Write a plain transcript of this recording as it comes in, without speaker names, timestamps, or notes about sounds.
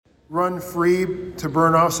run free to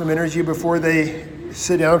burn off some energy before they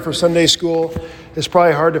sit down for Sunday school, it's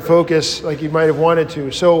probably hard to focus like you might have wanted to.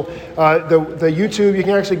 So the YouTube, you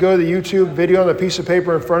can actually go to the YouTube video on the piece of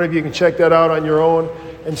paper in front of you. You can check that out on your own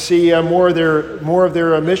and see more of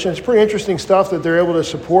their missions. Pretty interesting stuff that they're able to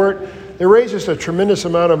support. They raise just a tremendous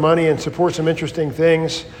amount of money and support some interesting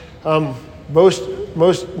things. Most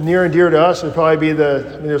near and dear to us would probably be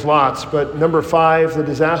there's lots, but number 5, the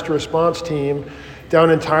disaster response team down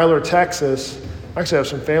in Tyler, Texas. I actually have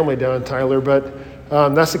some family down in Tyler, but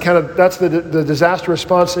that's the disaster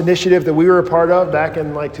response initiative that we were a part of back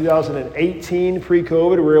in like 2018,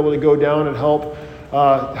 pre-COVID. We were able to go down and help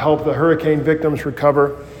the hurricane victims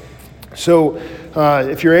recover. So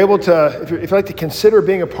if you're able to, if you'd like to consider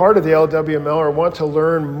being a part of the LWML or want to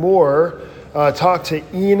learn more, talk to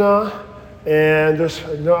Ina, and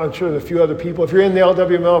I'm sure there's a few other people. If you're in the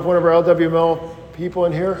LWML, if one of our LWML people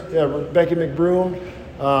in here, Becky McBroom,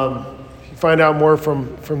 you can find out more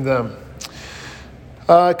from them.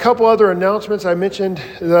 A couple other announcements. I mentioned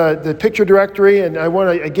the picture directory, and I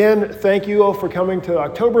want to again thank you all for coming to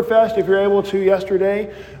Oktoberfest if you're able to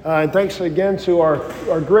yesterday. And thanks again to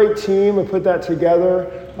our great team who put that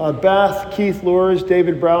together. Beth, Keith Lures,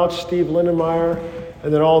 David Brouch, Steve Lindenmeyer,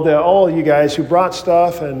 and then all of you guys who brought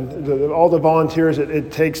stuff and all the volunteers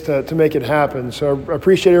it takes to make it happen. So I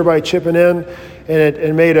appreciate everybody chipping in, and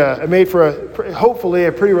it made for hopefully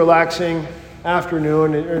a pretty relaxing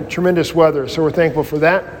afternoon and tremendous weather. So we're thankful for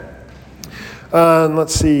that.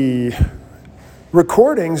 Let's see.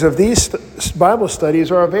 Recordings of these Bible studies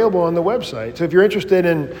are available on the website. So if you're interested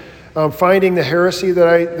in finding the heresy that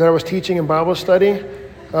I was teaching in Bible study,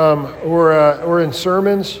 or in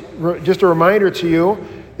sermons, just a reminder to you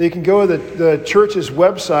that you can go to the church's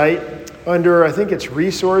website under, I think it's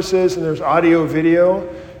resources, and there's audio video.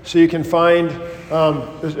 So you can find,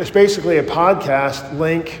 it's basically a podcast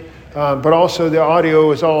link, but also the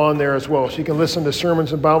audio is all on there as well. So you can listen to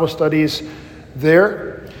sermons and Bible studies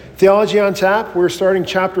there. Theology on Tap, we're starting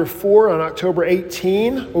chapter 4 on October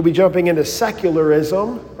 18. We'll be jumping into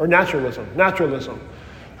secularism, or naturalism.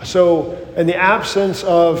 So in the absence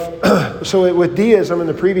of, with deism in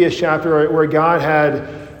the previous chapter where God had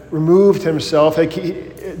removed himself,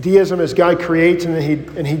 deism is God creates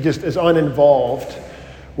and he just is uninvolved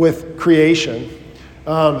with creation.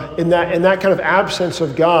 In that kind of absence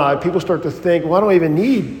of God, people start to think, well, I don't even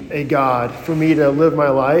need a God for me to live my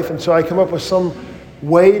life. And so I come up with some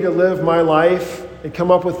way to live my life and come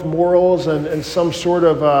up with morals and some sort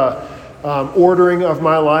of ordering of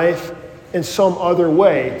my life in some other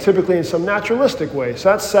way, typically in some naturalistic way. So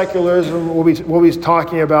that's secularism, we'll be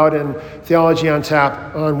talking about in Theology on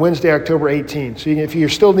Tap on Wednesday, October 18th. So if you're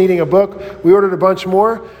still needing a book, we ordered a bunch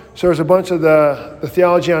more. So there's a bunch of the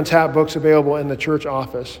Theology on Tap books available in the church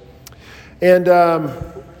office. And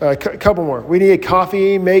a couple more. We need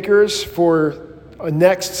coffee makers for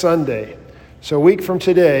next Sunday. So a week from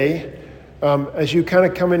today, as you kind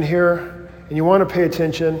of come in here and you want to pay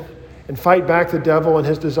attention and fight back the devil and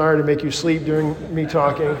his desire to make you sleep during me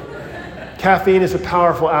talking, caffeine is a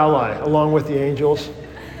powerful ally along with the angels.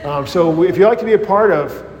 So if you'd like to be a part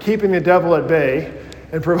of keeping the devil at bay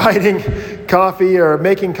and providing coffee or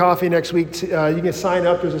making coffee next week, you can sign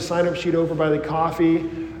up. There's a sign-up sheet over by the coffee.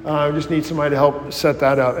 Just need somebody to help set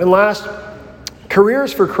that up. And last,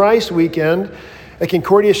 Careers for Christ weekend at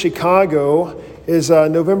Concordia, Chicago is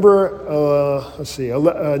November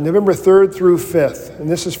 3rd through 5th. And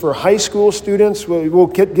this is for high school students. We'll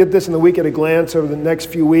get this in the week at a glance over the next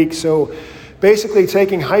few weeks. So basically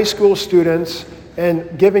taking high school students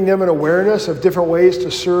and giving them an awareness of different ways to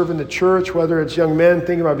serve in the church, whether it's young men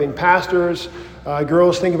thinking about being pastors,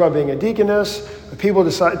 girls thinking about being a deaconess, people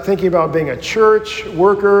thinking about being a church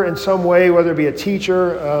worker in some way, whether it be a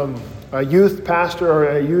teacher, a youth pastor,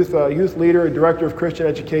 or a youth leader, a director of Christian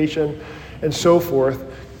education, and so forth.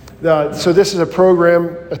 So this is a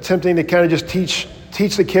program attempting to kind of just teach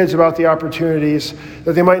the kids about the opportunities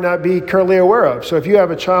that they might not be currently aware of. So if you have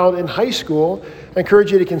a child in high school, I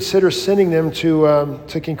encourage you to consider sending them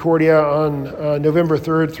to Concordia on November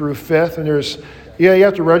 3rd through 5th. And you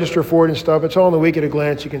have to register for it and stuff. It's all in the week at a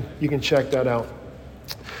glance. You can check that out.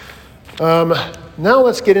 Now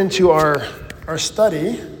let's get into our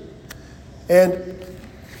study. And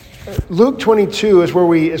Luke 22 is where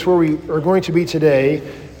we are going to be today.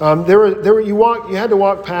 You had to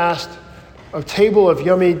walk past a table of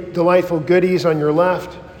yummy, delightful goodies on your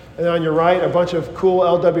left, and on your right, a bunch of cool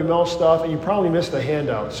LWML stuff, and you probably missed a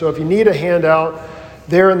handout. So if you need a handout,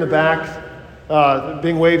 there in the back,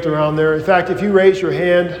 being waved around there. In fact, if you raise your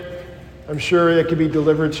hand, I'm sure it could be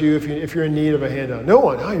delivered to you if you're in need of a handout. No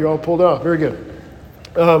one? Oh, you're all pulled off. Very good.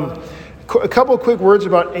 A couple of quick words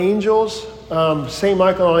about angels, St.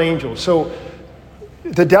 Michael and angels. So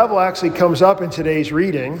the devil actually comes up in today's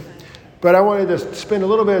reading, but I wanted to spend a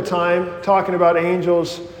little bit of time talking about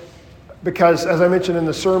angels because, as I mentioned in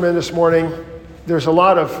the sermon this morning, there's a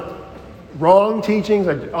lot of wrong teachings,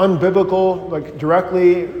 like unbiblical, like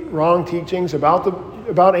directly wrong teachings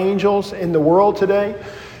about angels in the world today.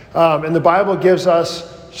 And the Bible gives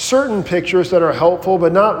us certain pictures that are helpful,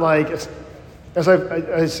 but not like, as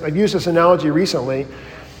I've used this analogy recently,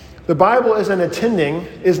 the Bible is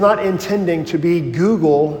not intending to be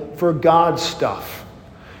Google for God stuff.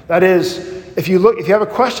 That is, if you have a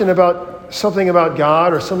question about something about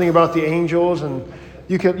God or something about the angels, and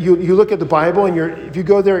you look at the Bible and if you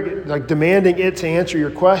go there like demanding it to answer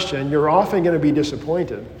your question, you're often going to be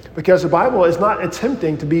disappointed because the Bible is not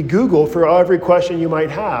attempting to be Google for every question you might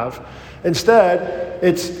have. Instead,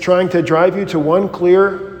 it's trying to drive you to one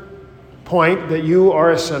clear point that you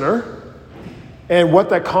are a sinner and what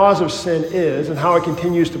that cause of sin is and how it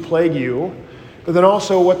continues to plague you, but then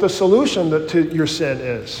also what the solution to your sin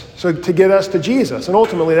is. So to get us to Jesus, and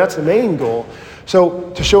ultimately that's the main goal. So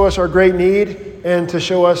to show us our great need and to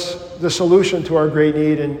show us the solution to our great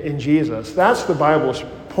need in Jesus. That's the Bible's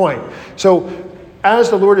point. So as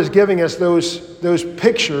the Lord is giving us those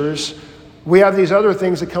pictures, we have these other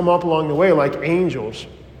things that come up along the way, like angels.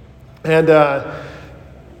 And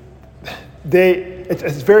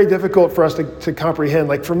it's very difficult for us to comprehend.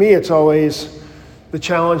 Like for me, it's always, the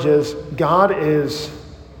challenge is, God is,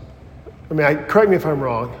 correct me if I'm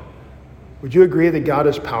wrong, would you agree that God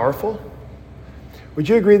is powerful? Would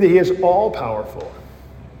you agree that he is all-powerful?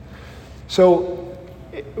 So,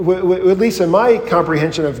 at least in my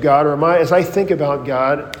comprehension of God, as I think about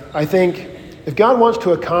God, I think if God wants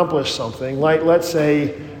to accomplish something, like let's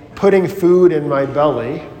say putting food in my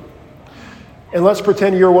belly, and let's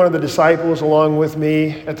pretend you're one of the disciples along with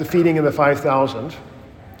me at the feeding of the 5,000.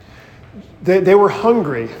 They were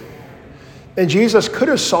hungry. And Jesus could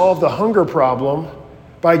have solved the hunger problem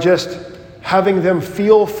by just having them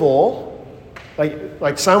feel full,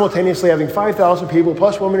 like simultaneously having 5,000 people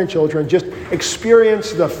plus women and children just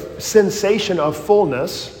experience the sensation of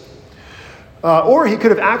fullness. Or he could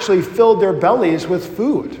have actually filled their bellies with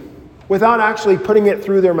food without actually putting it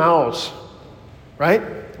through their mouths, right?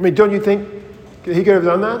 Don't you think he could have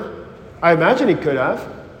done that? I imagine he could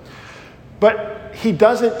have. But he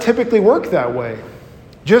doesn't typically work that way.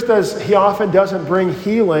 Just as he often doesn't bring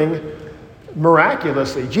healing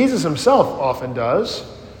miraculously. Jesus himself often does.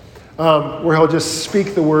 Where he'll just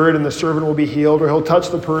speak the word and the servant will be healed, or he'll touch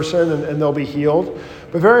the person and they'll be healed.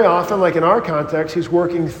 But very often, like in our context, he's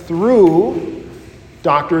working through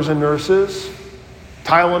doctors and nurses,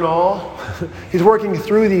 Tylenol. He's working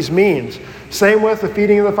through these means. Same with the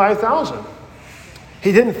feeding of the 5,000.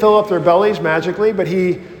 He didn't fill up their bellies magically, but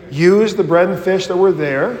he used the bread and fish that were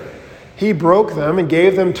there. He broke them and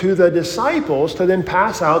gave them to the disciples to then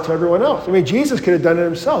pass out to everyone else. Jesus could have done it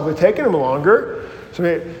himself. It would have taken him longer. So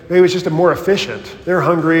maybe it was just more efficient. They're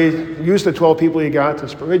hungry. Use the 12 people he got.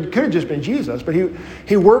 It could have just been Jesus, but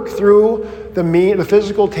he worked through the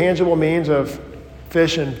physical, tangible means of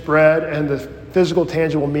fish and bread and the physical,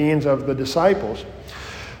 tangible means of the disciples.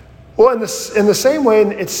 Well, in the same way,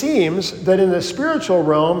 it seems that in the spiritual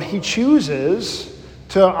realm, he chooses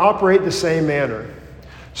to operate the same manner.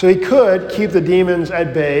 So he could keep the demons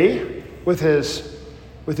at bay with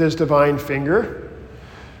his divine finger,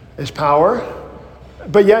 his power,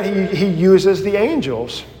 but yet he uses the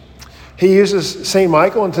angels. He uses St.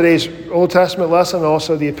 Michael in today's Old Testament lesson,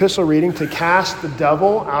 also the epistle reading, to cast the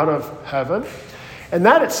devil out of heaven. And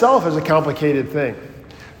that itself is a complicated thing.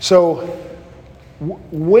 So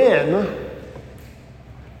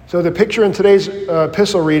the picture in today's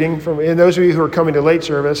epistle reading, and those of you who are coming to late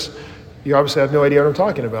service, you obviously have no idea what I'm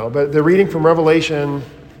talking about, but the reading from Revelation,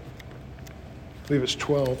 I believe it's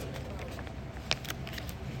 12.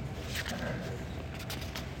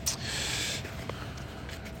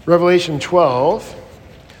 Revelation 12,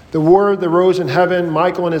 the war that rose in heaven,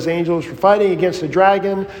 Michael and his angels were fighting against the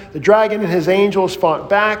dragon. The dragon and his angels fought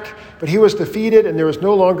back, but he was defeated, and there was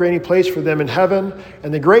no longer any place for them in heaven.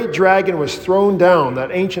 And the great dragon was thrown down,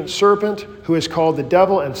 that ancient serpent who is called the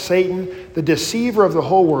devil and Satan, the deceiver of the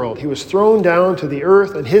whole world. He was thrown down to the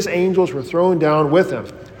earth, and his angels were thrown down with him.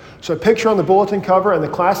 So a picture on the bulletin cover, and the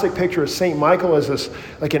classic picture of St. Michael as this,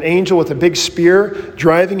 like an angel with a big spear,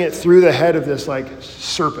 driving it through the head of this like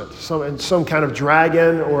serpent, some kind of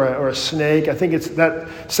dragon or a snake. I think it's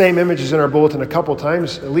that same image is in our bulletin a couple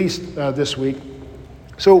times, at least this week.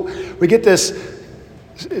 So we get this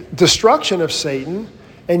destruction of Satan,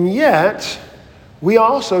 and yet we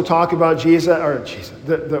also talk about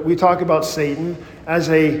we talk about Satan as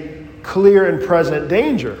a clear and present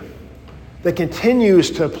danger that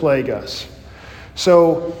continues to plague us.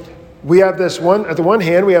 So we have this one, at the one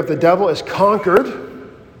hand, we have the devil is conquered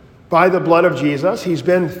by the blood of Jesus. He's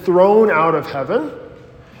been thrown out of heaven,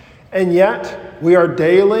 and yet we are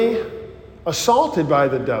daily assaulted by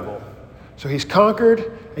the devil. So he's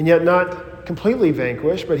conquered and yet not completely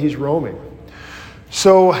vanquished, but he's roaming.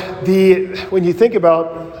 So when you think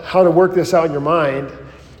about how to work this out in your mind,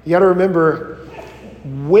 you got to remember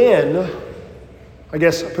when, I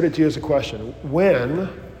guess I'll put it to you as a question, when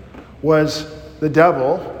was the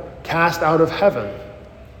devil cast out of heaven?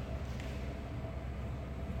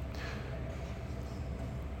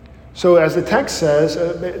 So as the text says,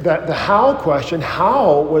 that the how question,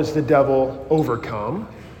 how was the devil overcome?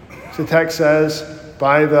 So the text says,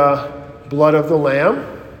 by the blood of the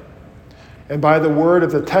Lamb and by the word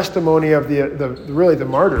of the testimony of the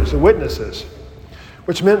martyrs, the witnesses,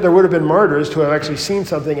 which meant there would have been martyrs to have actually seen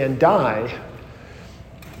something and die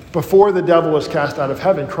before the devil was cast out of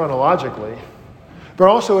heaven chronologically. But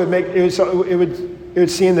also it would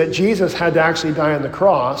seem that Jesus had to actually die on the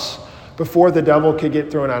cross before the devil could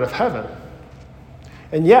get thrown out of heaven.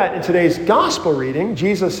 And yet, in today's gospel reading,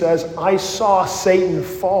 Jesus says, I saw Satan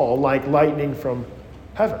fall like lightning from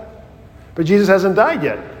heaven. But Jesus hasn't died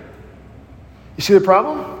yet. You see the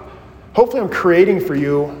problem? Hopefully I'm creating for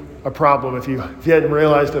you a problem if you hadn't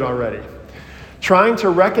realized it already. Trying to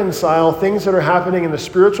reconcile things that are happening in the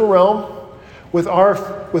spiritual realm with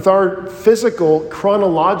our physical,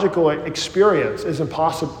 chronological experience is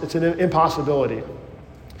impossible. It's an impossibility.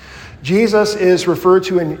 Jesus is referred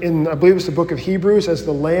to in I believe it's the book of Hebrews, as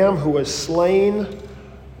the Lamb who was slain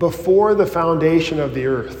before the foundation of the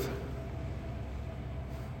earth.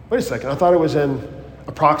 Wait a second, I thought it was in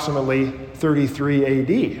approximately 33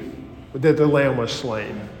 AD that the Lamb was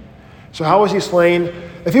slain. So how was he slain?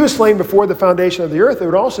 If he was slain before the foundation of the earth, it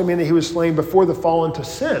would also mean that he was slain before the fall into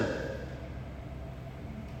sin.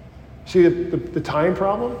 See the time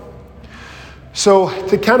problem? So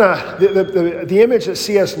to kind of, the image that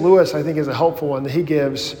C.S. Lewis, I think, is a helpful one that he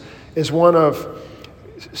gives is one of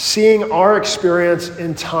seeing our experience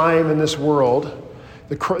in time in this world,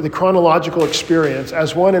 the chronological experience,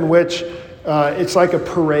 as one in which it's like a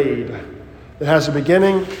parade. It has a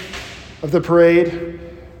beginning of the parade,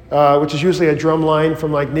 which is usually a drum line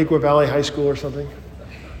from like Neuqua Valley High School or something.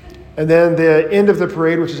 And then the end of the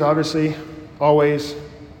parade, which is obviously always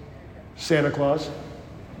Santa Claus,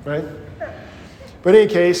 right? But in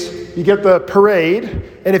any case, you get the parade,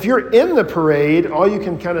 and if you're in the parade, all you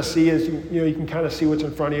can kind of see is, you can kind of see what's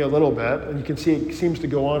in front of you a little bit, and you can see it seems to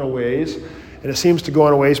go on a ways, and it seems to go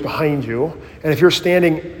on a ways behind you. And if you're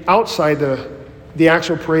standing outside the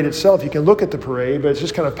actual parade itself, you can look at the parade, but it's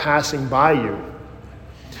just kind of passing by you.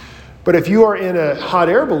 But if you are in a hot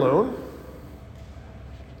air balloon,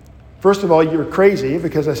 first of all, you're crazy,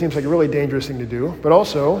 because that seems like a really dangerous thing to do, but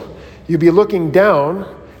also, you'd be looking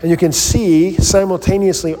down, and you can see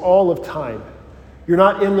simultaneously all of time. You're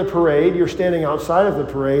not in the parade, you're standing outside of the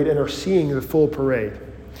parade and are seeing the full parade.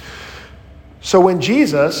 So when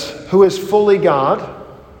Jesus, who is fully God,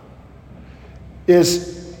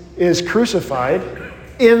 is crucified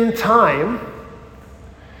in time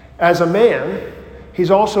as a man, he's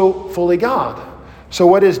also fully God. So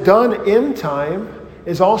what is done in time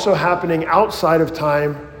is also happening outside of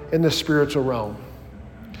time in the spiritual realm.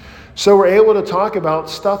 So we're able to talk about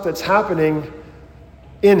stuff that's happening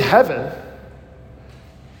in heaven.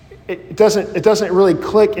 It doesn't really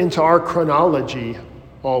click into our chronology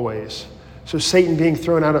always. So Satan being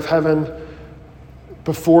thrown out of heaven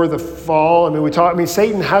before the fall.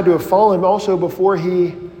 Satan had to have fallen also before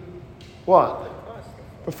he, what?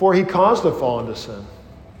 Before he caused the fall into sin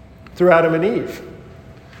through Adam and Eve.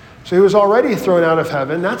 So he was already thrown out of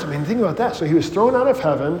heaven. Think about that. So he was thrown out of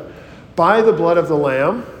heaven by the blood of the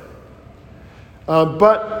Lamb.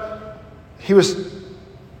 But he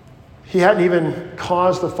hadn't even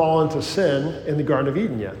caused the fall into sin in the Garden of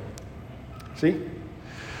Eden yet. See?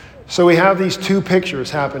 So we have these two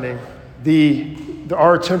pictures happening.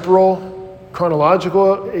 Our temporal,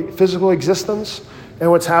 chronological, physical existence, and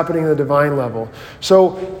what's happening at the divine level.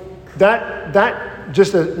 So that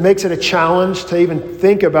just makes it a challenge to even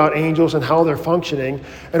think about angels and how they're functioning.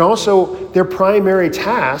 And also their primary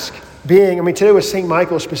task being, today was St.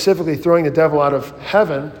 Michael specifically throwing the devil out of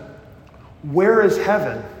heaven. Where is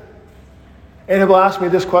heaven? Annabelle asked me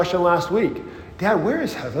this question last week. Dad, where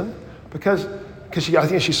is heaven? Because I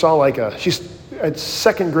think she saw she's at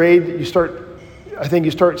second grade, you start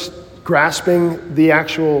grasping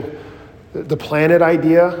the planet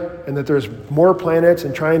idea, and that there's more planets,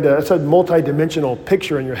 and it's a multi-dimensional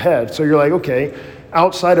picture in your head. So you're like, okay,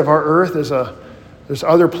 outside of our Earth there's There's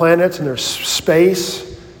other planets and there's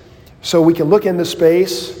space. So we can look into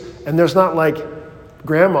space and there's not like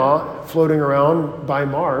grandma floating around by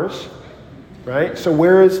Mars, right? So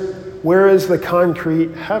where is the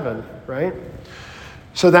concrete heaven, right?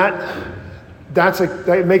 So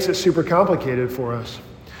that makes it super complicated for us.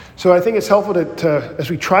 So I think it's helpful to as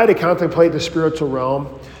we try to contemplate the spiritual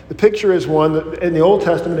realm, the picture is one that in the Old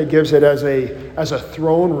Testament it gives it as a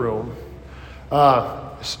throne room.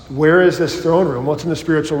 Where is this throne room? Well, it's in the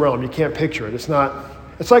spiritual realm. You can't picture it. It's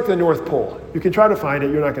like the North Pole. You can try to find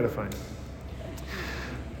it. You're not going to find it.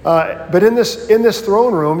 But in this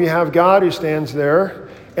throne room, you have God who stands there,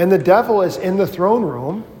 and the devil is in the throne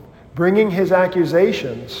room bringing his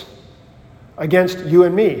accusations against you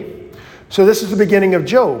and me. So this is the beginning of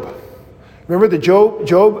Job. Remember the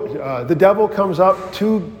devil comes up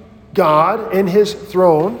to God in his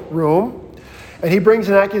throne room, and he brings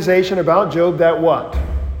an accusation about Job that what?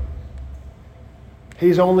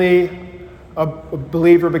 He's only a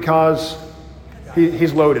believer because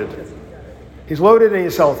he's loaded. He's loaded and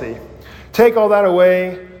he's healthy. Take all that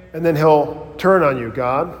away, and then he'll turn on you,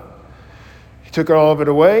 God. He took all of it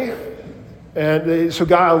away, and so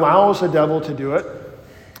God allows the devil to do it.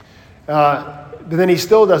 But then he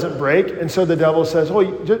still doesn't break, and so the devil says,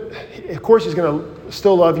 of course he's going to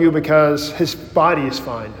still love you because his body is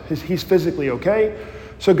fine. He's physically okay.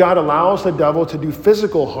 So God allows the devil to do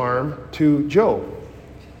physical harm to Job.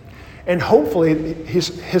 And hopefully,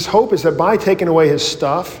 his hope is that by taking away his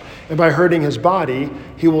stuff and by hurting his body,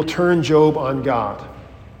 he will turn Job on God.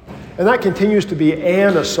 And that continues to be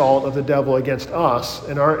an assault of the devil against us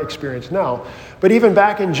in our experience now. But even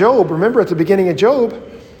back in Job, remember at the beginning of Job,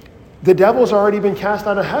 the devil's already been cast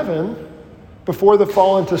out of heaven before the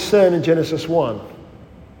fall into sin in Genesis 1.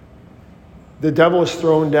 The devil is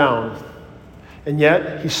thrown down. And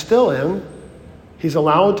yet, he's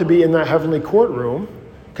allowed to be in that heavenly courtroom.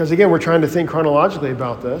 Because again, we're trying to think chronologically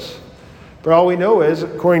about this. But all we know is,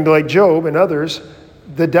 according to like Job and others,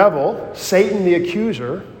 the devil, Satan the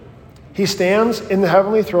accuser, he stands in the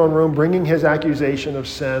heavenly throne room bringing his accusation of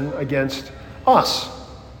sin against us.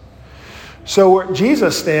 So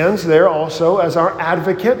Jesus stands there also as our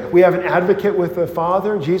advocate. We have an advocate with the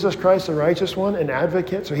Father, Jesus Christ, the righteous one, an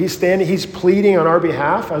advocate. So he's standing, he's pleading on our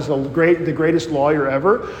behalf as the greatest lawyer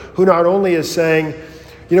ever, who not only is saying,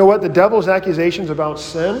 you know what, the devil's accusations about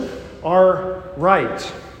sin are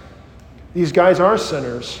right. These guys are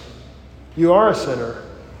sinners. You are a sinner.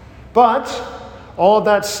 But all of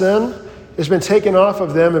that sin has been taken off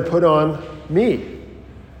of them and put on me.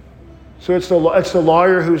 So it's the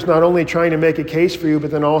lawyer who's not only trying to make a case for you, but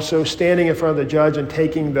then also standing in front of the judge and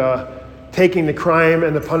taking the crime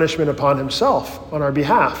and the punishment upon himself on our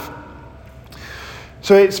behalf.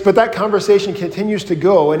 But that conversation continues to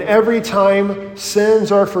go, and every time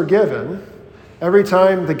sins are forgiven, every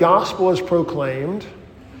time the gospel is proclaimed,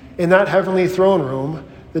 in that heavenly throne room,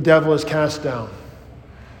 the devil is cast down.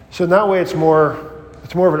 So in that way, it's more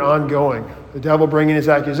of an ongoing. The devil bringing his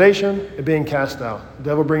accusation and being cast out. The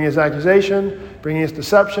devil bringing his accusation, bringing his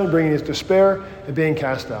deception, bringing his despair, and being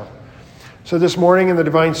cast out. So this morning in the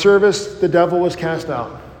divine service, the devil was cast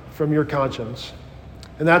out from your conscience.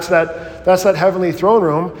 And that's that heavenly throne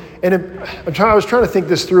room. And I was trying to think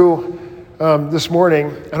this through this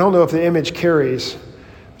morning. I don't know if the image carries.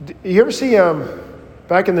 You ever see,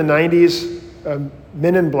 back in the 90s,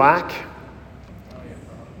 Men in Black?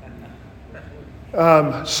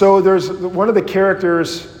 So there's one of the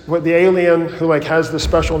characters, the alien who has the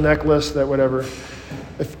special necklace, that whatever.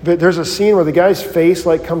 But there's a scene where the guy's face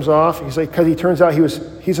comes off. He's because he turns out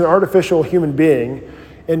he's an artificial human being,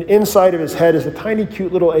 and inside of his head is a tiny,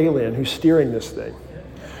 cute little alien who's steering this thing.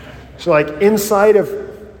 So inside of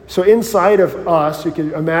us, you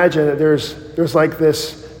can imagine that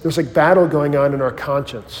there's battle going on in our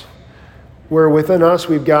conscience, where within us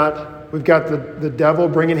we've got the devil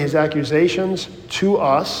bringing his accusations to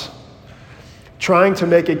us, trying to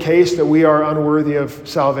make a case that we are unworthy of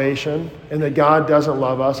salvation and that God doesn't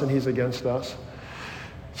love us and he's against us.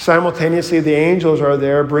 Simultaneously, the angels are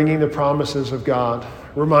there bringing the promises of God,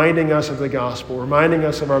 reminding us of the gospel, reminding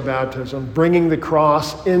us of our baptism, bringing the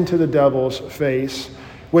cross into the devil's face,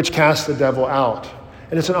 which casts the devil out.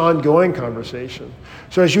 And it's an ongoing conversation.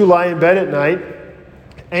 So as you lie in bed at night,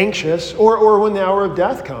 anxious, or when the hour of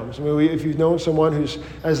death comes. I mean, if you've known someone who's,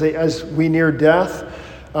 as we near death,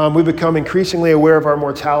 we become increasingly aware of our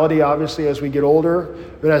mortality, obviously, as we get older.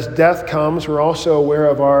 But as death comes, we're also aware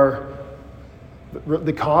of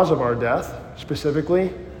the cause of our death,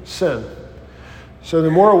 specifically sin. So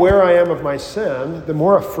the more aware I am of my sin, the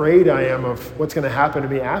more afraid I am of what's going to happen to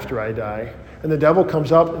me after I die. And the devil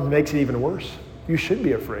comes up and makes it even worse. You should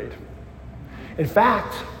be afraid. In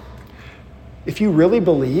fact, if you really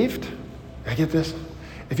believed, I get this,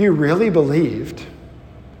 if you really believed,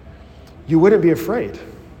 you wouldn't be afraid.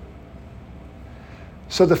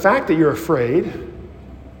 So the fact that you're afraid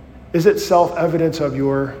is itself evidence of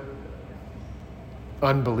your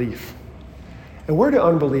unbelief. And where do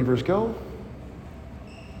unbelievers go?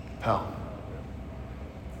 Hell.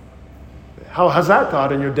 How's that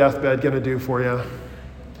thought in your deathbed going to do for you?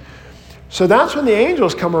 So that's when the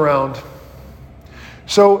angels come around.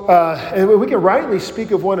 So, and we can rightly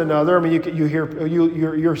speak of one another. I mean,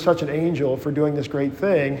 you're such an angel for doing this great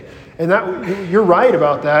thing. And that you're right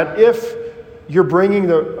about that. If you're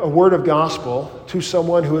bringing a word of gospel to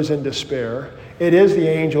someone who is in despair, it is the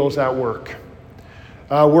angels at work.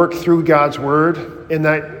 Work through God's word in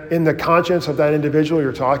the conscience of that individual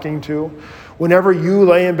you're talking to. Whenever you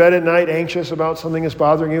lay in bed at night anxious about something that's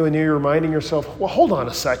bothering you and you're reminding yourself, well, hold on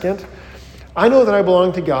a second. I know that I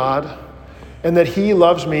belong to God and that he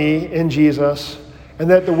loves me in Jesus and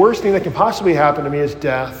that the worst thing that can possibly happen to me is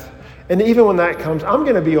death. And even when that comes, I'm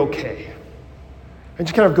going to be okay. And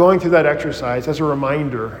just kind of going through that exercise as a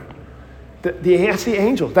reminder that that's the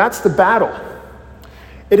angels. That's the battle.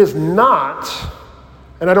 It is not,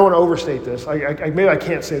 and I don't want to overstate this. Maybe I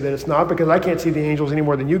can't say that it's not because I can't see the angels any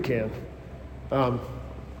more than you can.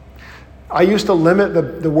 I used to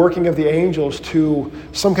limit the working of the angels to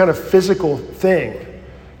some kind of physical thing.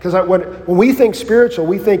 Because when we think spiritual,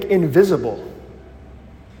 we think invisible.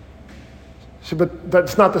 So, but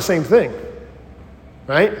that's not the same thing,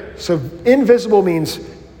 right? So invisible means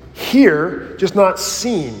here, just not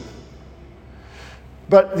seen.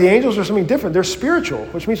 But the angels are something different. They're spiritual,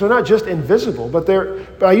 which means they're not just invisible, but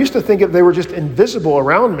I used to think that they were just invisible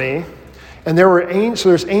around me. And so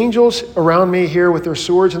there's angels around me here with their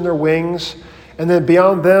swords and their wings. And then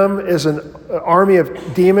beyond them is an army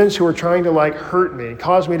of demons who are trying to hurt me,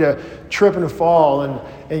 cause me to trip and fall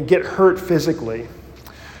and get hurt physically.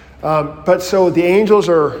 But so the angels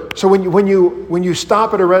are, so when you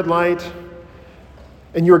stop at a red light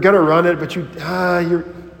and you were going to run it, but you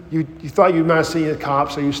thought you might have seen a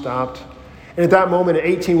cop, so you stopped. And at that moment, an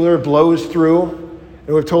 18-wheeler blows through and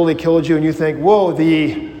would have totally killed you. And you think, whoa,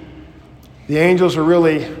 the angels are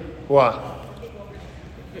really, what?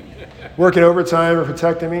 Working overtime or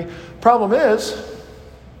protecting me. Problem is,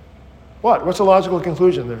 what? What's the logical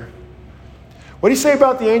conclusion there? What do you say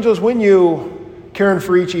about the angels when Karen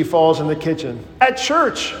Farici falls in the kitchen? At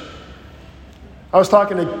church. I was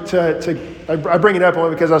talking I bring it up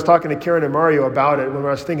only because I was talking to Karen and Mario about it when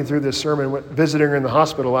I was thinking through this sermon, visiting her in the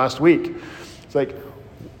hospital last week. It's like,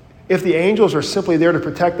 if the angels are simply there to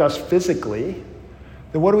protect us physically,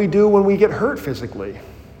 then what do we do when we get hurt physically?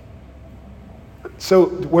 So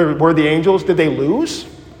were the angels, did they lose?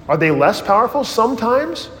 Are they less powerful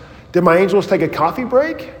sometimes? Did my angels take a coffee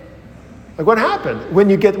break? What happened when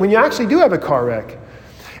you actually do have a car wreck?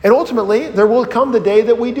 And ultimately, there will come the day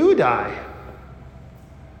that we do die.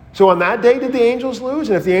 So on that day, did the angels lose?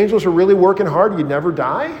 And if the angels are really working hard, you'd never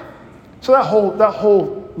die? So that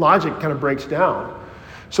whole logic kind of breaks down.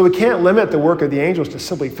 So we can't limit the work of the angels to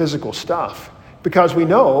simply physical stuff. Because we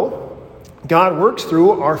know God works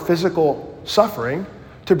through our physical suffering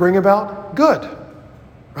to bring about good,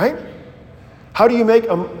 right? How do you make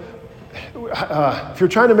if you're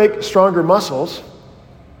trying to make stronger muscles,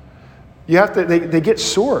 you have to, they get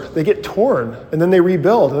sore, they get torn, and then they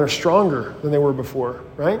rebuild, and they're stronger than they were before,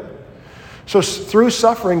 right? So through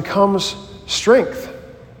suffering comes strength.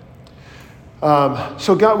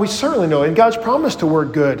 So God, we certainly know, and God's promised to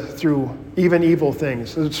work good through even evil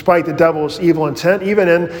things, despite the devil's evil intent,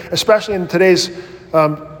 especially in today's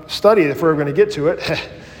study, if we're going to get to it,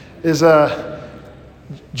 is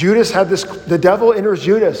Judas had the devil enters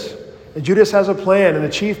Judas, and Judas has a plan, and the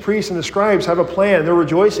chief priests and the scribes have a plan. They're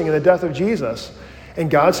rejoicing in the death of Jesus.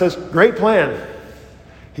 And God says, great plan.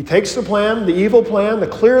 He takes the plan, the evil plan, the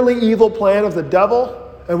clearly evil plan of the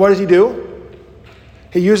devil, and what does he do?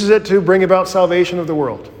 He uses it to bring about salvation of the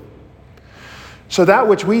world. So that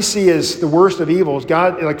which we see as the worst of evils,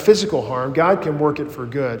 God, like physical harm, God can work it for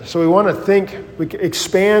good. So we want to we can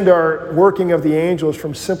expand our working of the angels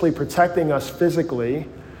from simply protecting us physically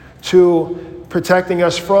to protecting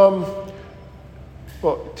us from,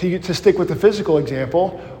 to stick with the physical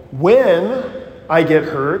example, when I get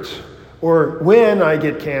hurt, or when I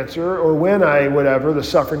get cancer, or when whatever the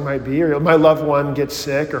suffering might be, or my loved one gets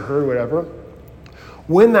sick or hurt or whatever,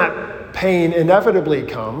 when that pain inevitably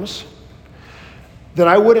comes, that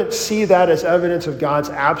I wouldn't see that as evidence of God's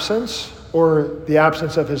absence or the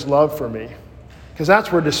absence of his love for me. Because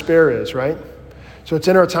that's where despair is, right? So it's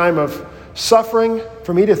in our time of suffering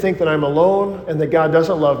for me to think that I'm alone and that God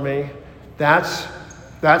doesn't love me. That's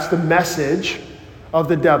the message of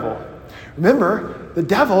the devil. Remember, the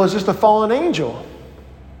devil is just a fallen angel.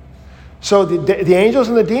 So the angels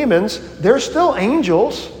and the demons, they're still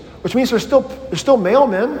angels, which means they're still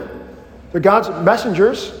mailmen. They're God's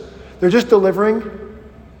messengers. They're just delivering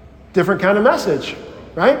different kind of message,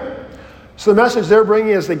 right? So the message they're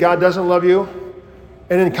bringing is that God doesn't love you.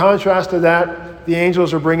 And in contrast to that, the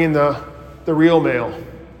angels are bringing the real mail,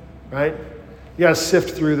 right? You got to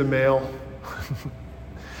sift through the mail.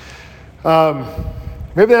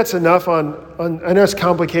 Maybe that's enough on. I know it's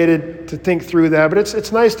complicated to think through that, but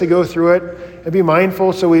it's nice to go through it and be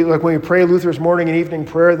mindful. So when we pray Luther's morning and evening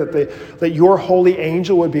prayer, that your holy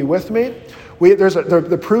angel would be with me. There's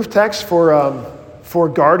the proof text for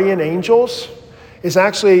guardian angels is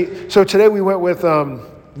actually. So today we went with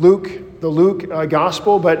Luke, the Luke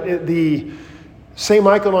gospel, but the St.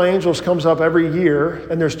 Michael and Angels comes up every year,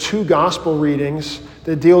 and there's 2 gospel readings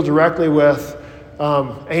that deal directly with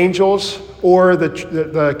angels or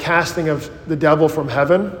the casting of the devil from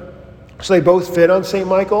heaven. So they both fit on St.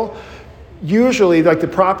 Michael. Usually, like the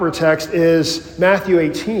proper text is Matthew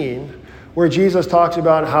 18, where Jesus talks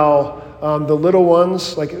about how the little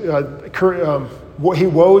ones,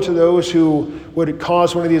 woe to those who would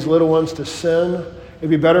cause one of these little ones to sin. It'd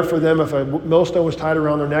be better for them if a millstone was tied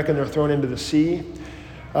around their neck and they're thrown into the sea.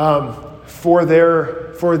 For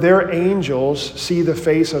their angels see the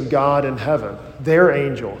face of God in heaven. Their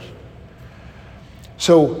angels.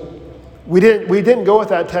 So we didn't go with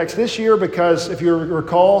that text this year because if you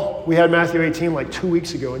recall, we had Matthew 18 like 2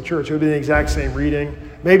 weeks ago in church. It would be the exact same reading.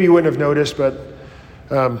 Maybe you wouldn't have noticed, but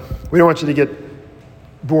we don't want you to get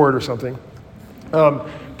bored or something.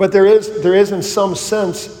 But there is in some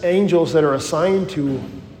sense angels that are assigned to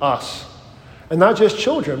us. And not just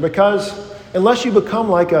children, because unless you become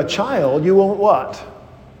like a child, you won't what?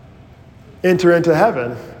 Enter into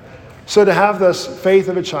heaven. So to have this faith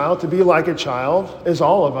of a child, to be like a child, is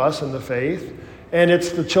all of us in the faith. And it's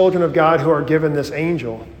the children of God who are given this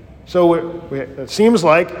angel. So it seems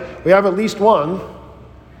like we have at least one.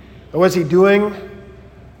 And what's he doing?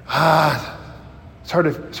 It's hard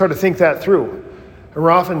to think that through. And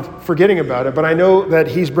we're often forgetting about it. But I know that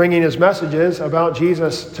he's bringing his messages about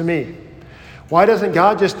Jesus to me. Why doesn't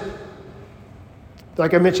God just,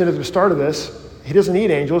 like I mentioned at the start of this, he doesn't need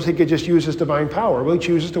angels. He could just use his divine power. Well, he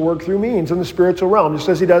chooses to work through means in the spiritual realm, just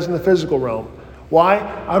as he does in the physical realm. Why?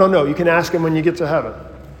 I don't know. You can ask him when you get to heaven,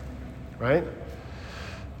 right?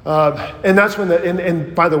 And that's when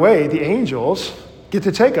and by the way, the angels get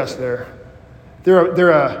to take us there. They're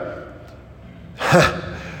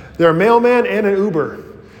a mailman and an Uber.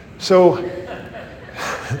 So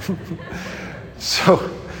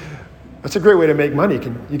that's a great way to make money.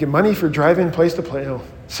 You get money for driving place to place.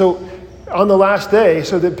 So on the last day,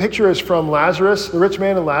 so the picture is from Lazarus, the rich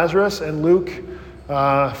man and Lazarus, and Luke,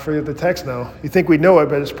 forget the text now. You think we'd know it,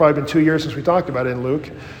 but it's probably been 2 years since we talked about it in Luke.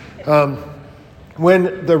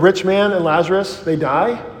 When the rich man and Lazarus, they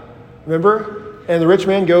die, remember? And the rich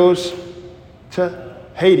man goes to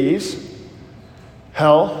Hades,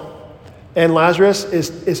 hell, and Lazarus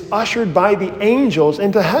is ushered by the angels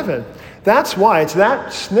into heaven. That's why, it's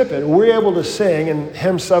that snippet, we're able to sing in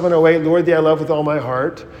hymn 708, Lord, thee I love with all my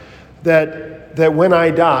heart, that when I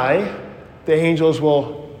die, the angels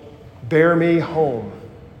will bear me home,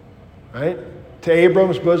 right? To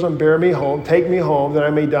Abram's bosom, bear me home, take me home, that I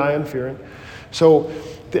may die in fear. So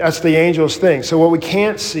that's the angels' thing. So what we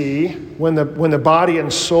can't see, when the body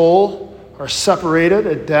and soul are separated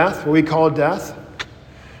at death, what we call death,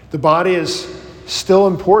 the body is still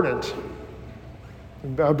important.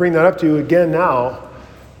 I'll bring that up to you again now.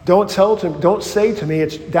 Don't say to me,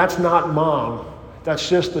 that's not mom. That's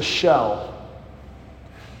just the shell.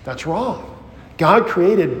 That's wrong. God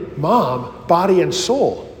created mom, body, and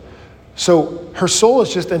soul. So her soul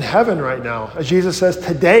is just in heaven right now. As Jesus says,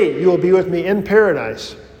 today you will be with me in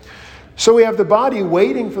paradise. So we have the body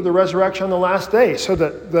waiting for the resurrection on the last day. So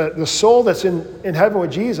that the soul that's in heaven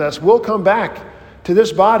with Jesus will come back to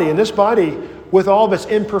this body. And this body, with all of its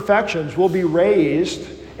imperfections, will be raised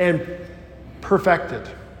and perfected.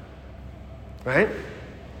 Right?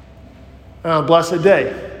 Blessed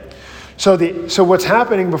day. So what's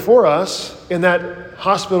happening before us in that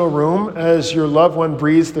hospital room as your loved one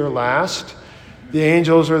breathes their last, the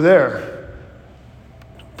angels are there,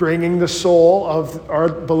 bringing the soul of our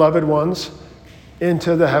beloved ones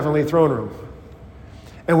into the heavenly throne room.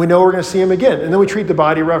 And we know we're going to see him again. And then we treat the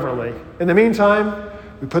body reverently. In the meantime,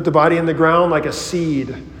 we put the body in the ground like a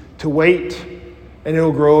seed to wait, and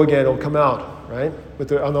it'll grow again. It'll come out, right?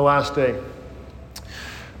 On the last day.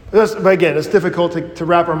 But again, it's difficult to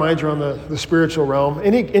wrap our minds around the spiritual realm.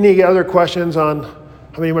 Any other questions on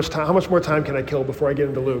how much more time can I kill before I get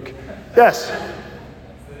into Luke? Yes.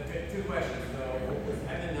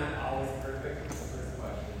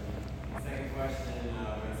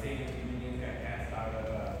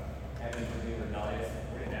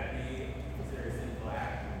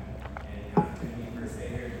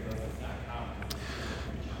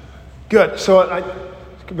 Good. So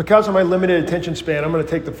because of my limited attention span, I'm going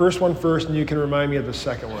to take the first one first, and you can remind me of the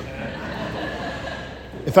second one.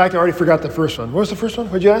 In fact, I already forgot the first one. What was the first one?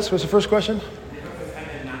 What'd you ask? What's the first question?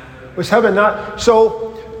 Was heaven not?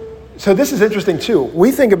 So this is interesting too.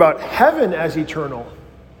 We think about heaven as eternal.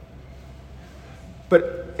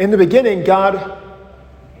 But in the beginning, God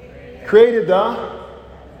created the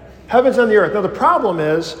heavens and the earth. Now the problem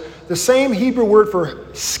is, the same Hebrew word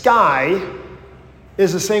for sky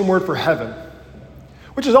is the same word for heaven,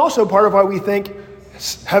 which is also part of why we think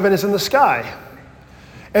heaven is in the sky.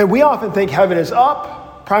 And we often think heaven is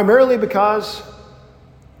up, primarily because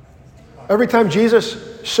every time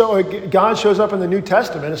God shows up in the New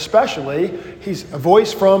Testament, especially, he's a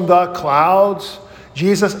voice from the clouds.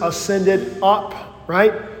 Jesus ascended up,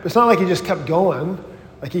 right? It's not like he just kept going,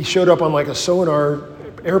 like he showed up on like a sonar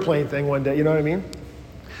airplane thing one day, you know what I mean?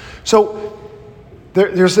 So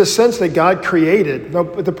there's this sense that God created. No,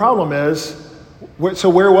 but the problem is, so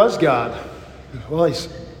where was God? Well,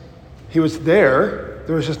 he was there.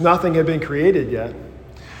 There was just nothing had been created yet.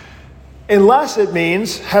 Unless it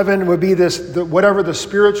means heaven would be whatever the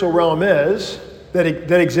spiritual realm is that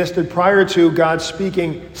existed prior to God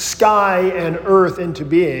speaking sky and earth into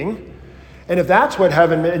being. And if that's what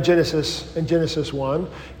heaven meant in Genesis 1,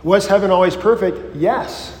 was heaven always perfect?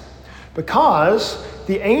 Yes. Because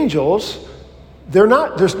the angels,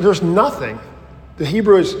 there's nothing. The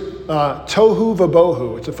Hebrew is tohu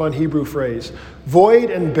vabohu. It's a fun Hebrew phrase. Void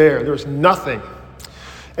and bare. There's nothing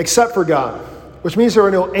except for God, which means there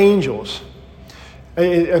are no angels.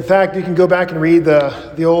 In fact, you can go back and read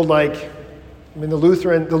the old, the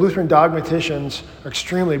Lutheran dogmaticians are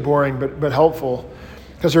extremely boring but helpful,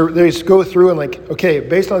 because they just go through and okay,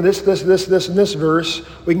 based on this, and this verse,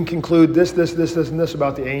 we can conclude this, and this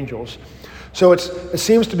about the angels. So it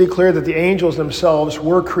seems to be clear that the angels themselves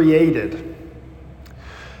were created.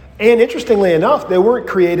 And interestingly enough, they weren't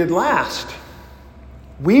created last.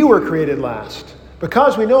 We were created last.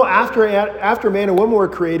 Because we know after man and woman were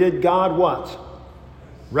created, God what?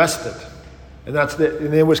 Rested. And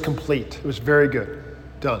and it was complete. It was very good.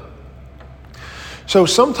 Done. So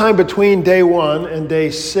sometime between day 1 and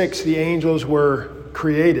day 6, the angels were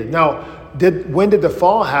created. Now, when did the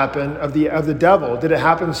fall happen of the devil? Did it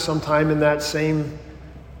happen sometime in that same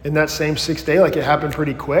 6th day? Like it happened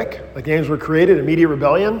pretty quick? Like the angels were created, immediate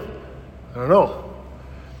rebellion? I don't know.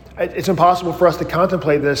 It's impossible for us to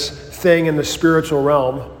contemplate this thing in the spiritual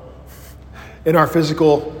realm in our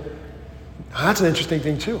physical. That's an interesting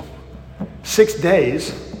thing too. 6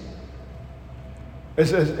 days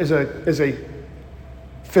is a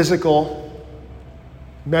physical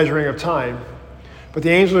measuring of time, but the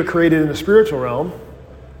angels are created in the spiritual realm,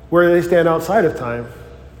 where they stand outside of time.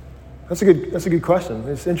 That's a good question.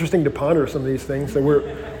 It's interesting to ponder some of these things. That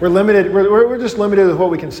we're limited. We're just limited with what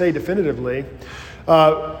we can say definitively.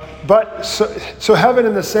 But heaven,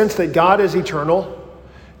 in the sense that God is eternal,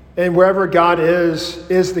 and wherever God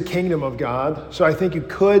is the kingdom of God. So I think you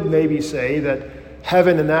could maybe say that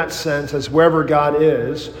heaven, in that sense, as wherever God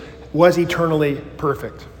is, was eternally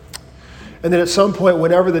perfect. And then at some point,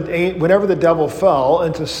 whenever the devil fell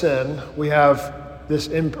into sin, we have this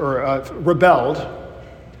rebelled.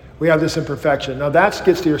 We have this imperfection. Now that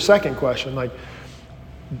gets to your second question.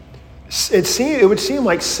 It would seem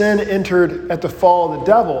like sin entered at the fall of the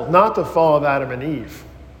devil, not the fall of Adam and Eve.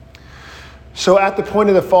 So at the point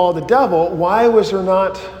of the fall of the devil, why was there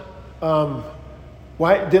not?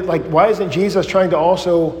 Why isn't Jesus trying to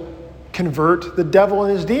also convert the devil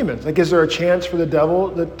and his demons? Is there a chance for the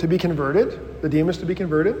devil to be converted, the demons to be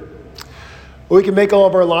converted? Well, we can make all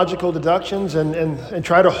of our logical deductions and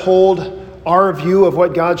try to hold our view of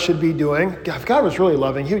what God should be doing. If God was really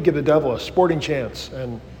loving, he would give the devil a sporting chance.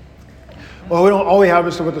 And all we have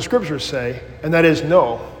is what the scriptures say, and that is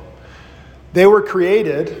no. They were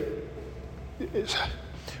created.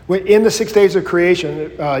 In the 6 days of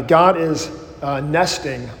creation, God is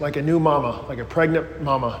nesting like a new mama, like a pregnant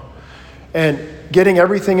mama, and getting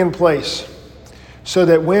everything in place so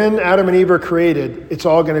that when Adam and Eve are created, it's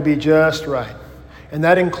all going to be just right. And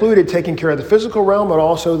that included taking care of the physical realm, but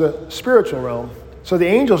also the spiritual realm. So the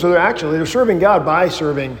angels they're serving God by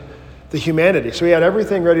serving the humanity. So he had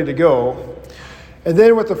everything ready to go. And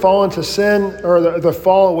then with the fall into sin, or the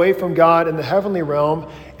fall away from God in the heavenly realm,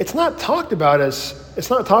 it's not talked about as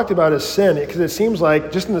sin, because it seems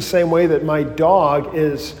like, just in the same way that my dog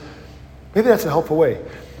is, maybe that's a helpful way.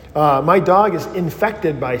 My dog is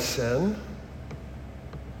infected by sin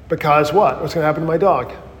because what? What's going to happen to my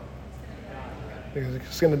dog?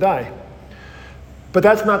 It's going to die. But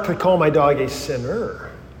that's not to call my dog a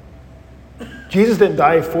sinner. Jesus didn't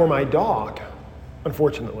die for my dog,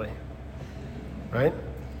 unfortunately. Right?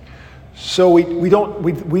 So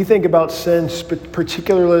we think about sin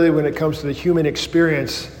particularly when it comes to the human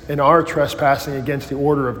experience and our trespassing against the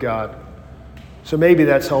order of God. So maybe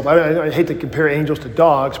that's helpful. I hate to compare angels to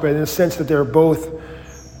dogs, but in the sense that they're both,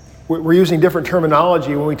 we're using different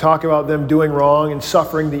terminology when we talk about them doing wrong and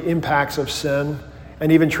suffering the impacts of sin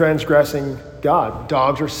and even transgressing God.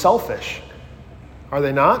 Dogs are selfish, are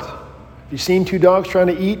they not? Have you seen two dogs trying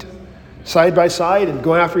to eat side by side and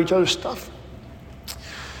going after each other's stuff?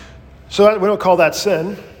 So we don't call that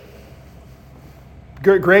sin.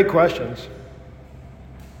 Great questions.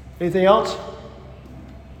 Anything else?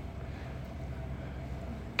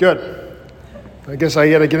 Good. I guess I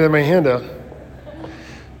got to get in my handout.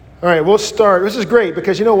 All right, we'll start. This is great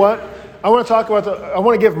because you know what? I want to talk about I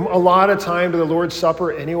want to give a lot of time to the Lord's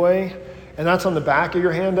Supper anyway, and that's on the back of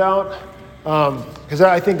your handout because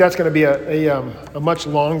I think that's going to be a much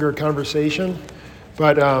longer conversation.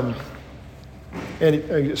 But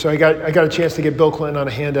so I got a chance to get Bill Clinton on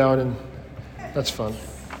a handout, and that's fun.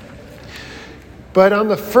 But on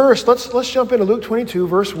the first, let's jump into Luke 22,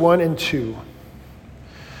 verse 1 and 2.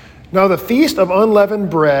 Now the feast of unleavened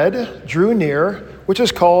bread drew near, which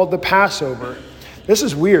is called the Passover. This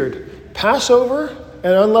is weird. Passover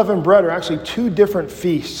and unleavened bread are actually two different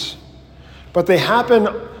feasts, but they happen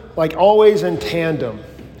like always in tandem.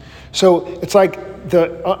 So it's like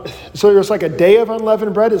so there's like a day of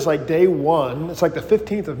unleavened bread is like day one. It's like the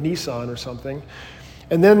 15th of Nisan or something.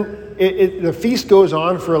 And then the feast goes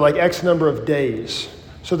on for like X number of days.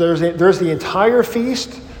 So there's the entire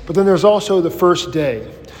feast, but then there's also the first day.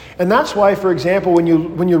 And that's why, for example, when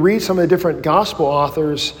you read some of the different gospel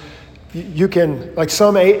authors, you can, like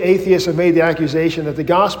some atheists have made the accusation that the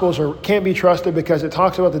Gospels can't be trusted because it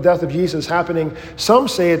talks about the death of Jesus happening. Some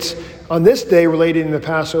say it's on this day relating to the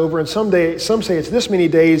Passover, and some say it's this many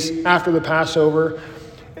days after the Passover.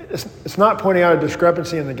 It's not pointing out a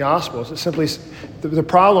discrepancy in the Gospels. It's simply, the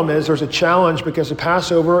problem is there's a challenge because the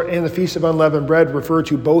Passover and the Feast of Unleavened Bread refer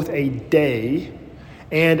to both a day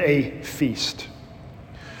and a feast.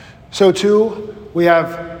 So too, we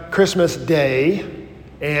have Christmas Day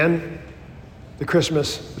and the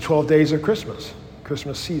 12 days of Christmas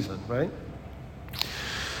season, right?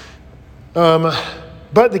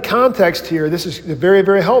 But the context here, this is very,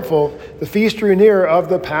 very helpful. The feast drew near of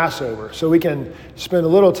the Passover. So we can spend a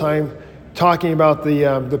little time talking about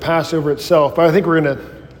the Passover itself. But I think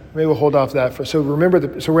maybe we'll hold off that. So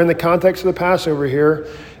remember, so we're in the context of the Passover here.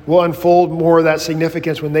 We'll unfold more of that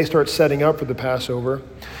significance when they start setting up for the Passover.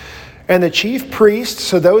 And the chief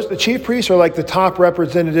priests, the chief priests are like the top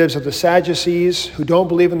representatives of the Sadducees who don't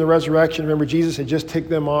believe in the resurrection. Remember, Jesus had just ticked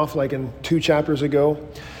them off like in 2 chapters ago.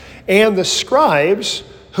 And the scribes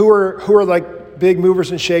who are like big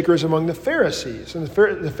movers and shakers among the Pharisees. And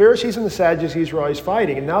the Pharisees and the Sadducees were always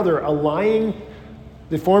fighting. And now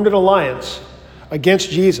they formed an alliance against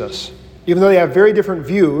Jesus. Even though they have very different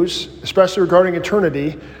views, especially regarding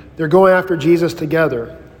eternity, they're going after Jesus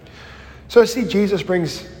together. So I see Jesus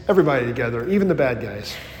brings everybody together, even the bad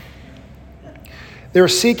guys. They were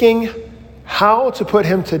seeking how to put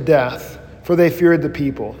him to death, for they feared the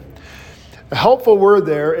people. A helpful word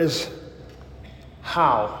there is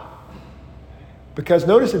how. Because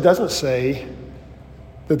notice it doesn't say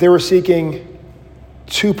that they were seeking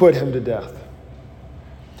to put him to death.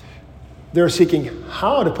 They were seeking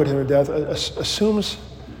how to put him to death assumes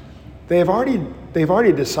they've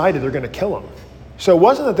already decided they're going to kill him. So it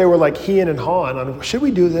wasn't that they were like heeing and hawing on, should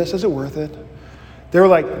we do this? Is it worth it? They were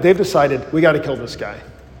like, they've decided we got to kill this guy.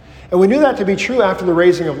 And we knew that to be true after the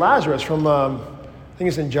raising of Lazarus from, I think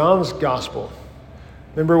it's in John's gospel.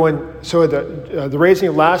 Remember the raising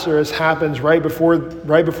of Lazarus happens right before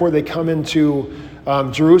they come into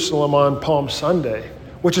Jerusalem on Palm Sunday,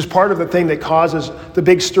 which is part of the thing that causes the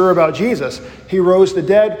big stir about Jesus. He rose the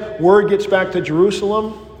dead, word gets back to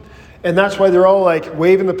Jerusalem, and that's why they're all like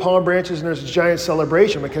waving the palm branches and there's a giant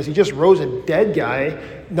celebration because he just rose a dead guy,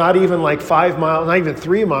 not even like 5 miles, not even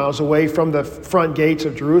 3 miles away from the front gates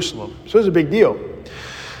of Jerusalem. So it was a big deal.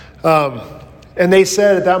 And they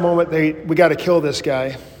said at that moment, we got to kill this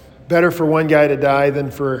guy. Better for one guy to die than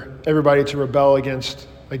for everybody to rebel against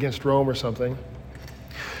Rome or something.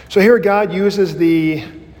 So here God uses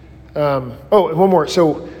one more.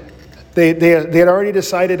 So they had already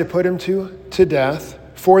decided to put him to death,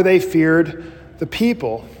 for they feared the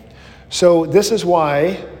people. So this is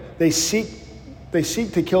why they seek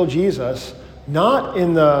to kill Jesus, not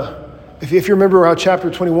in if you remember how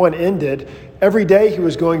chapter 21 ended, every day he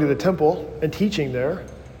was going to the temple and teaching there.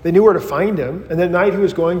 They knew where to find him. And at night he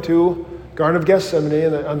was going to Garden of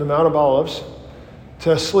Gethsemane on the Mount of Olives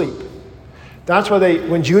to sleep. That's why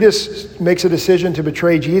when Judas makes a decision to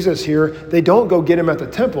betray Jesus here, they don't go get him at the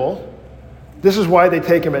temple. This is why they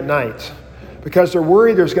take him at night, because they're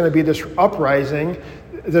worried there's going to be this uprising.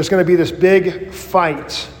 There's going to be this big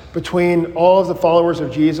fight between all of the followers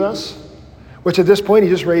of Jesus, which at this point he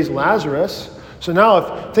just raised Lazarus. So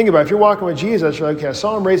now think about it, if you're walking with Jesus, you're like, okay, I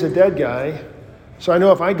saw him raise a dead guy, so I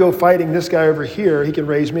know if I go fighting this guy over here, he can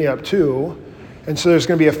raise me up too. And so there's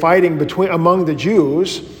going to be a fighting among the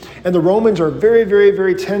Jews, and the Romans are very, very,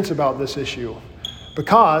 very tense about this issue.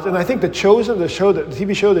 Because, and I think the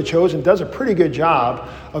TV show The Chosen does a pretty good job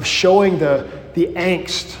of showing the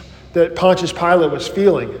angst that Pontius Pilate was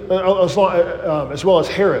feeling, as well as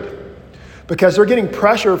Herod. Because they're getting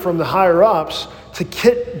pressure from the higher-ups to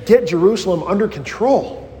get Jerusalem under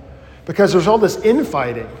control. Because there's all this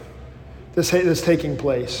infighting that's taking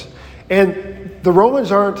place. And the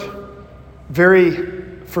Romans aren't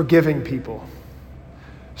very forgiving people.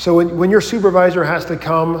 So when your supervisor has to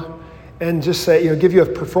come and just say, give you a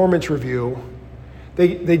performance review,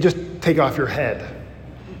 they just take off your head.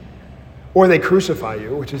 Or they crucify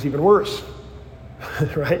you, which is even worse,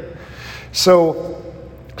 right? So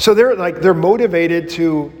they're motivated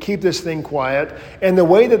to keep this thing quiet, and the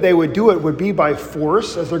way that they would do it would be by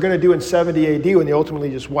force, as they're going to do in 70 AD when they ultimately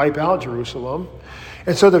just wipe out Jerusalem.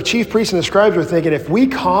 And so the chief priests and the scribes are thinking, if we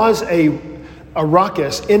cause a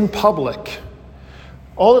ruckus in public,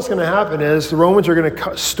 all that's going to happen is the Romans are going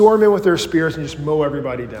to storm in with their spears and just mow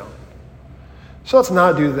everybody down. So let's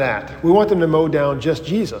not do that. We want them to mow down just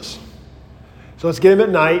Jesus. So let's get him at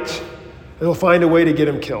night, and we'll find a way to get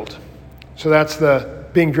him killed. So that's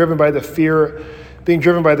being driven by the fear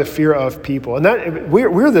of people. And that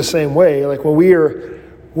we're the same way. Like when we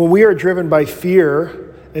are driven by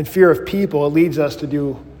fear and fear of people, it leads us to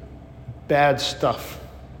do bad stuff,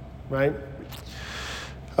 right?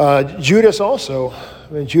 Judas also.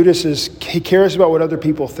 Judas he cares about what other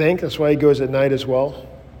people think. That's why he goes at night as well.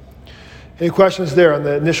 Any questions there on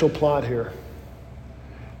the initial plot here?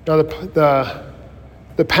 Now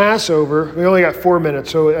the Passover, we only got 4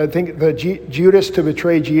 minutes, so I think Judas to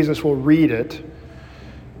betray Jesus will read it.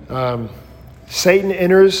 Satan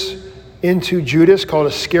enters into Judas, called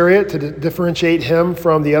Iscariot, to differentiate him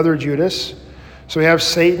from the other Judas. So we have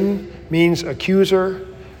Satan, means accuser,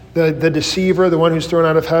 the deceiver, the one who's thrown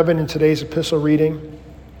out of heaven in today's epistle reading.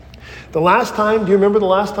 Do you remember the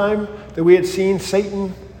last time that we had seen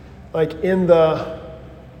Satan in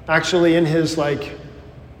his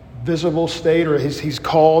visible state, or he's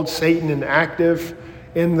called Satan and active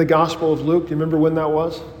in the Gospel of Luke? Do you remember when that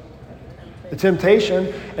was? The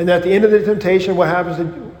temptation. And at the end of the temptation, what happens?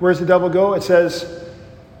 Where does the devil go? It says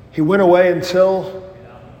he went away until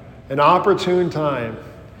an opportune time.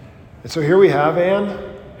 And so here we have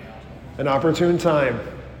an opportune time,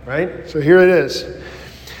 right? So here it is.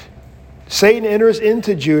 Satan enters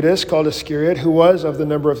into Judas, called Iscariot, who was of the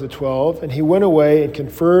number of the 12, and he went away and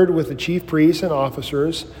conferred with the chief priests and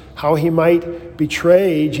officers how he might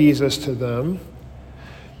betray Jesus to them.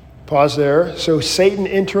 Pause there. So Satan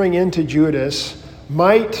entering into Judas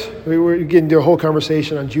we're getting into a whole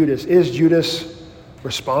conversation on Judas. Is Judas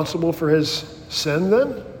responsible for his sin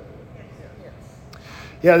then?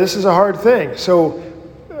 Yeah, this is a hard thing. So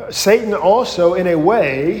Satan also, in a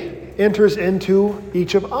way, enters into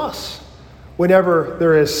each of us whenever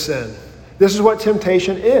there is sin. This is what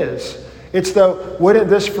temptation is. It's wouldn't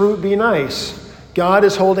this fruit be nice? God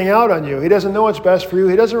is holding out on you. He doesn't know what's best for you.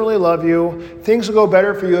 He doesn't really love you. Things will go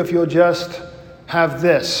better for you if you'll just have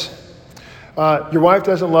this. Your wife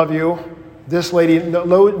doesn't love you. This lady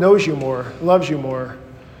knows you more, loves you more.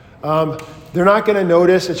 They're not going to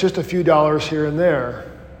notice. It's just a few dollars here and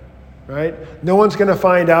there, right? No one's going to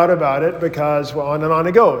find out about it because on and on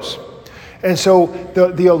it goes. And so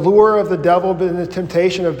the allure of the devil and the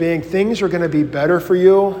temptation of being things are going to be better for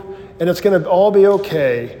you, and it's going to all be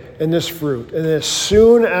okay in this fruit. And as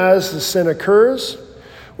soon as the sin occurs,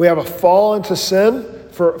 we have a fall into sin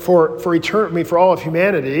for eternity, for all of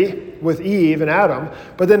humanity with Eve and Adam.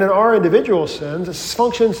 But then in our individual sins, it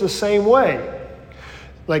functions the same way.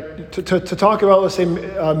 Like to talk about, let's say,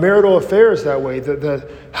 marital affairs that way,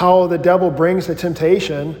 how the devil brings the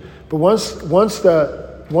temptation, but once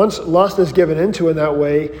lust is given into in that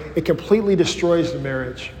way, it completely destroys the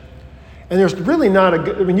marriage. And there's really not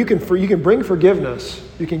you can bring forgiveness.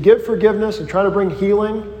 You can give forgiveness and try to bring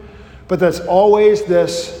healing, but that's always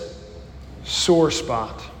this sore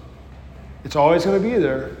spot. It's always going to be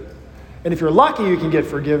there. And if you're lucky, you can get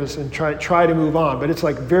forgiveness and try to move on. But it's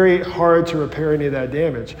very hard to repair any of that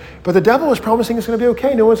damage. But the devil is promising it's going to be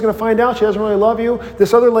okay. No one's going to find out. She doesn't really love you.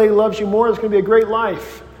 This other lady loves you more. It's going to be a great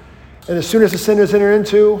life. And as soon as the sin is entered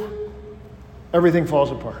into, everything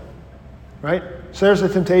falls apart, right? So there's the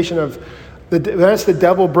temptation of That's the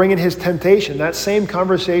devil bringing his temptation. That same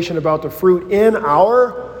conversation about the fruit in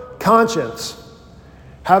our conscience,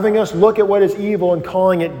 having us look at what is evil and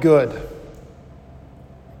calling it good,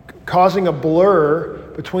 causing a blur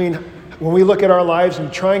between when we look at our lives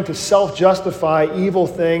and trying to self-justify evil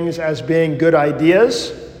things as being good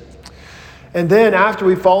ideas. And then after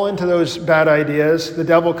we fall into those bad ideas, the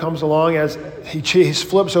devil comes along as he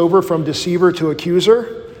flips over from deceiver to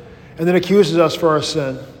accuser, and then accuses us for our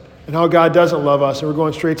sin and how God doesn't love us and we're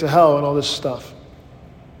going straight to hell and all this stuff.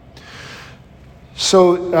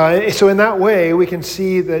 So in that way, we can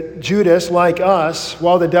see that Judas, like us,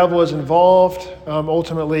 while the devil is involved,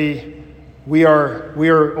 ultimately we are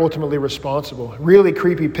ultimately responsible. Really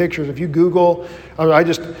creepy pictures. If you Google,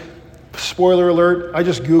 spoiler alert, I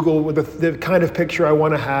just Google the kind of picture I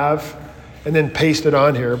want to have and then paste it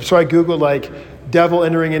on here. So I Googled like devil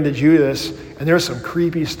entering into Judas, and there's some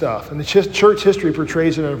creepy stuff. And the church history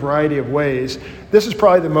portrays it in a variety of ways. This is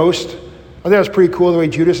probably the most, I think it's pretty cool the way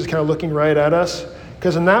Judas is kind of looking right at us.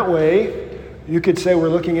 Because in that way, you could say we're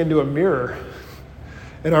looking into a mirror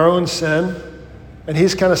in our own sin. And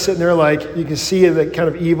he's kind of sitting there like, you can see the kind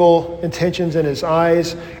of evil intentions in his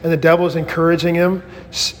eyes, and the devil's encouraging him.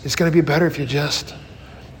 It's going to be better if you just.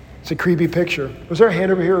 It's a creepy picture. Was there a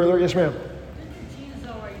hand over here earlier? Yes, ma'am. Jesus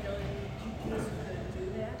already know that Judas is going to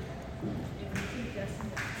do that. And you think that's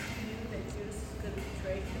that Judas is going to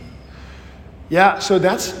betray him? Yeah, so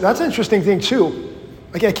that's an interesting thing too.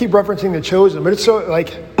 Like I keep referencing The Chosen, but it's so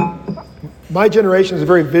like my generation is a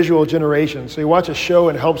very visual generation. So you watch a show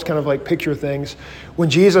and it helps kind of like picture things. When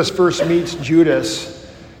Jesus first meets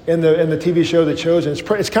Judas in the TV show The Chosen,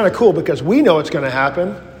 it's kind of cool because we know it's going to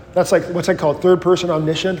happen. That's like what's that called? Third person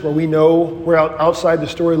omniscient, where we know we're outside the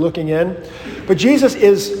story looking in. But Jesus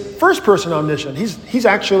is first person omniscient.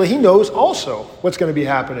 He knows also what's going to be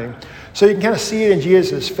happening. So you can kind of see it in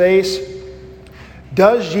Jesus' face.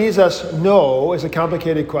 Does Jesus know is a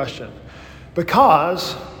complicated question,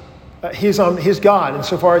 because he's God, and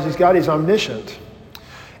so far as he's God, he's omniscient.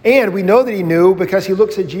 And we know that he knew because he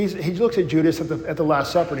looks at Jesus. He looks at Judas at the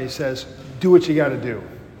Last Supper and he says, "Do what you got to do."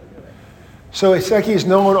 So it's like he's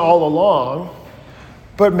known all along,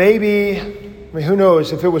 but maybe, who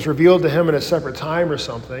knows if it was revealed to him at a separate time or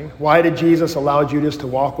something. Why did Jesus allow Judas to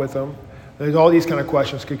walk with him? There's all these kind of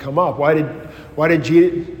questions could come up. Why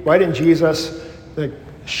didn't Jesus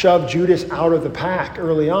shove Judas out of the pack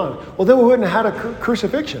early on? Well, then we wouldn't have had a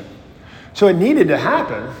crucifixion. So it needed to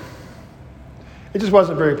happen. It just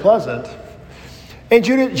wasn't very pleasant. And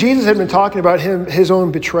Jesus had been talking about his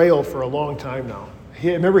own betrayal for a long time now.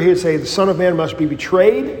 Remember, he would say, the Son of Man must be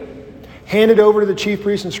betrayed, handed over to the chief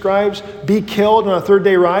priests and scribes, be killed, and on a third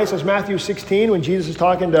day rise. That's Matthew 16 when Jesus is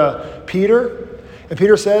talking to Peter. And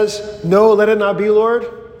Peter says, "No, let it not be, Lord."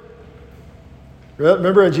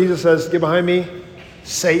 Remember when Jesus says, "Get behind me,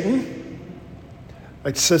 Satan."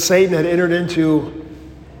 Like Satan had entered into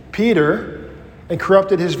Peter and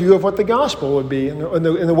corrupted his view of what the gospel would be in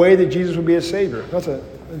the way that Jesus would be a savior. I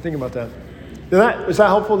didn't think about that. Is that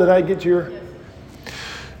helpful? Did I get your...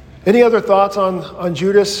 Any other thoughts on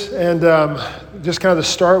Judas and just kind of the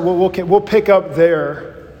start? We'll pick up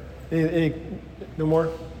there. No more?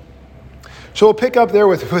 So we'll pick up there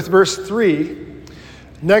with verse 3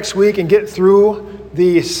 next week and get through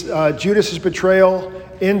the Judas's betrayal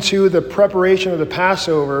into the preparation of the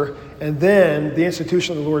Passover and then the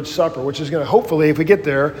institution of the Lord's Supper, which is going to hopefully, if we get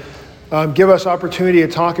there, give us opportunity to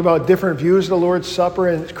talk about different views of the Lord's Supper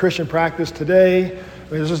and Christian practice today.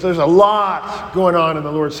 There's a lot going on in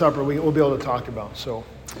the Lord's Supper we'll be able to talk about. So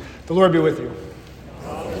the Lord be with you.